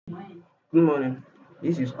Good morning.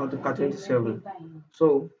 This is AutoCAD 27.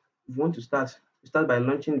 So, if you want to start, you start by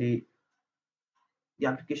launching the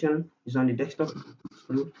application is on the desktop.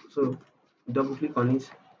 So double click on it,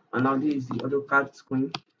 and now this is the AutoCAD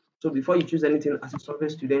screen. So before you choose anything as a software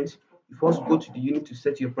student, you first go to the unit to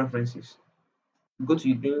set your preferences. Go to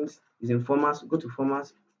your units, is in formats, go to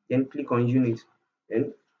formats, then click on unit.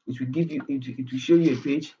 Then it will show you a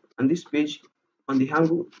page, and this page on the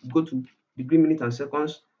handle, go to degree, minute, and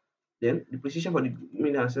seconds. Then the precision for the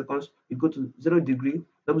minute and seconds, you go to 0 degree,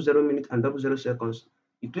 double 0 minute, and double 0 seconds.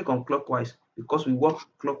 You click on clockwise because we work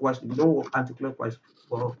clockwise, we don't work anti-clockwise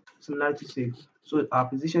for similarity's sake. So our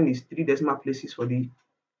position is 3 decimal places for the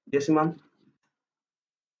decimal,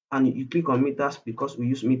 and you click on meters because we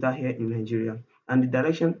use meter here in Nigeria, and the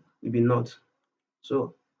direction will be north.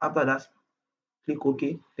 So after that, click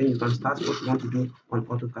OK, then you can start what you want to do on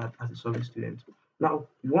AutoCAD as a software student. Now,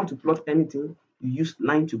 if you want to plot anything, you use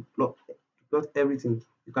line to plot everything.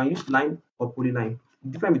 You can use line or polyline. The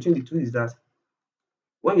difference between the two is that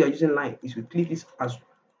when you are using line, it will click the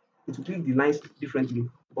lines differently.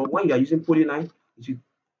 But when you are using polyline, it will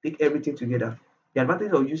take everything together. The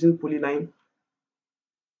advantage of using polyline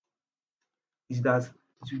is that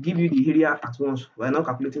it will give you the area at once. We are not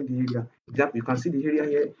calculating the area. Example, you can see the area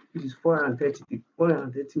here, which is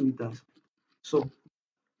 430 meters. So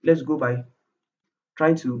let's go by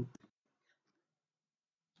trying to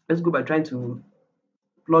let's go by trying to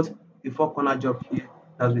plot a four corner job here.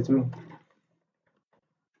 That's with me.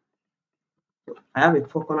 I have a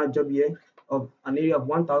four corner job here of an area of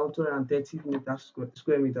 1,230 meters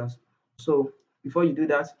square meters. So before you do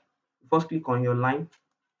that, you first click on your line,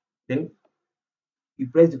 then you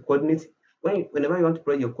press the coordinates. Whenever you want to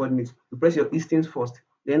press your coordinates, you press your distance first.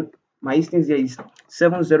 Then my distance here is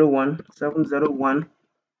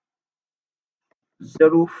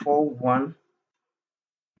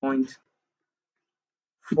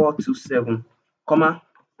 701.041.427, comma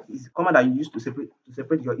is the comma that you use to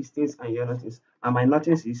separate your distance and your nothings. And my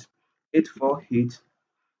nothings is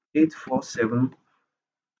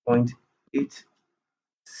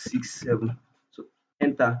 848,847.867. So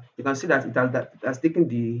enter. You can see that it has taken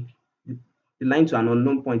the line to an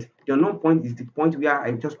unknown point. The unknown point is the point where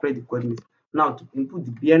I just press the coordinates. Now to input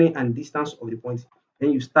the bearing and distance of the point,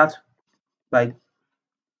 then you start by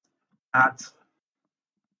at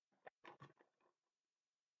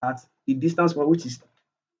at the distance for which is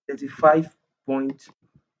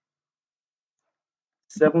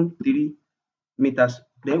 35.73 meters.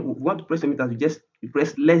 Then we want to press the meters, you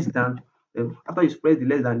press less than. Then after you press the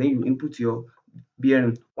less than, then you input your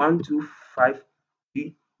bearing 125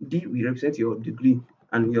 D. D will represent your degree,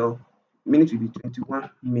 and your minute will be 21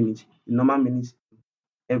 minutes. The normal minutes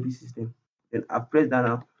every system. Then I press that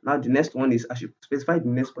now. Now the next one is I should specify the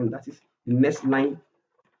next point, that is the next line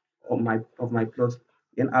of my plot.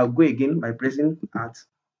 Then I'll go again by pressing at.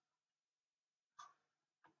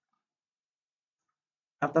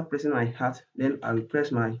 After pressing my hat, then I will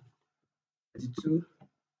press my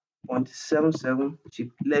 32.77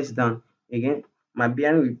 chip less than. Again, my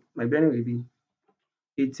bearing will be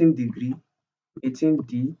 18 degree, 18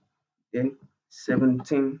 D, then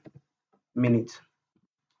 17 minutes.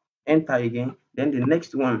 Enter again. Then the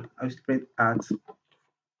next one I will press at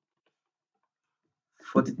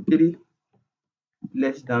 43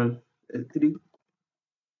 less than 3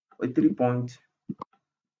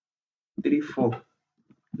 3.34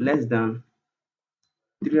 less than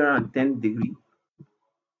 310 degree,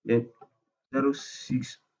 then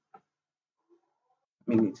 06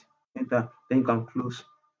 minutes. Enter. Then you can close.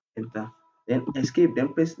 Enter. Then escape.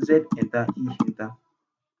 Then press Z. Enter. E. Enter.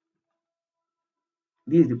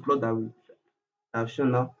 This is the plot that we have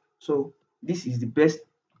shown now. So this is the best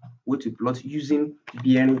way to plot using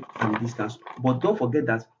bearing and distance. But don't forget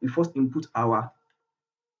that we first input our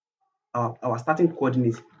starting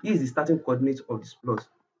coordinates. This is the starting coordinate of this plot.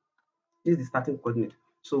 This is the starting coordinate.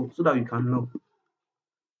 So that we can know.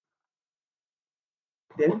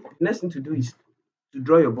 Then the next thing to do is to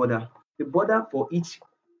draw your border. The border for each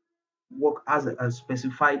work has a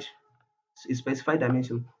specified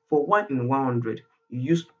dimension. For 1 in 100, you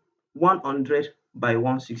use 100 by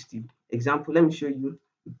 160. Example, let me show you.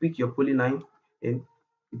 You pick your polyline, then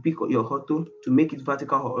you pick your auto to make it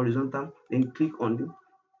vertical or horizontal, then click on the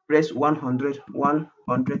press 100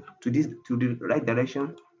 to the right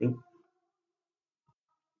direction, then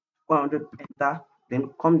 100, enter,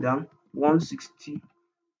 then come down 160,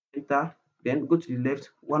 enter, then go to the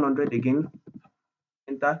left 100 again,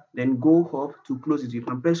 enter, then go up to close it. You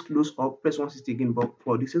can press close or press 160 again, but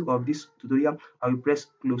for the sake of this tutorial, I will press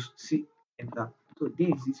close. See, enter. So this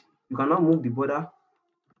is it. You can now move the border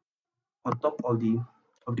on top of the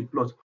plot.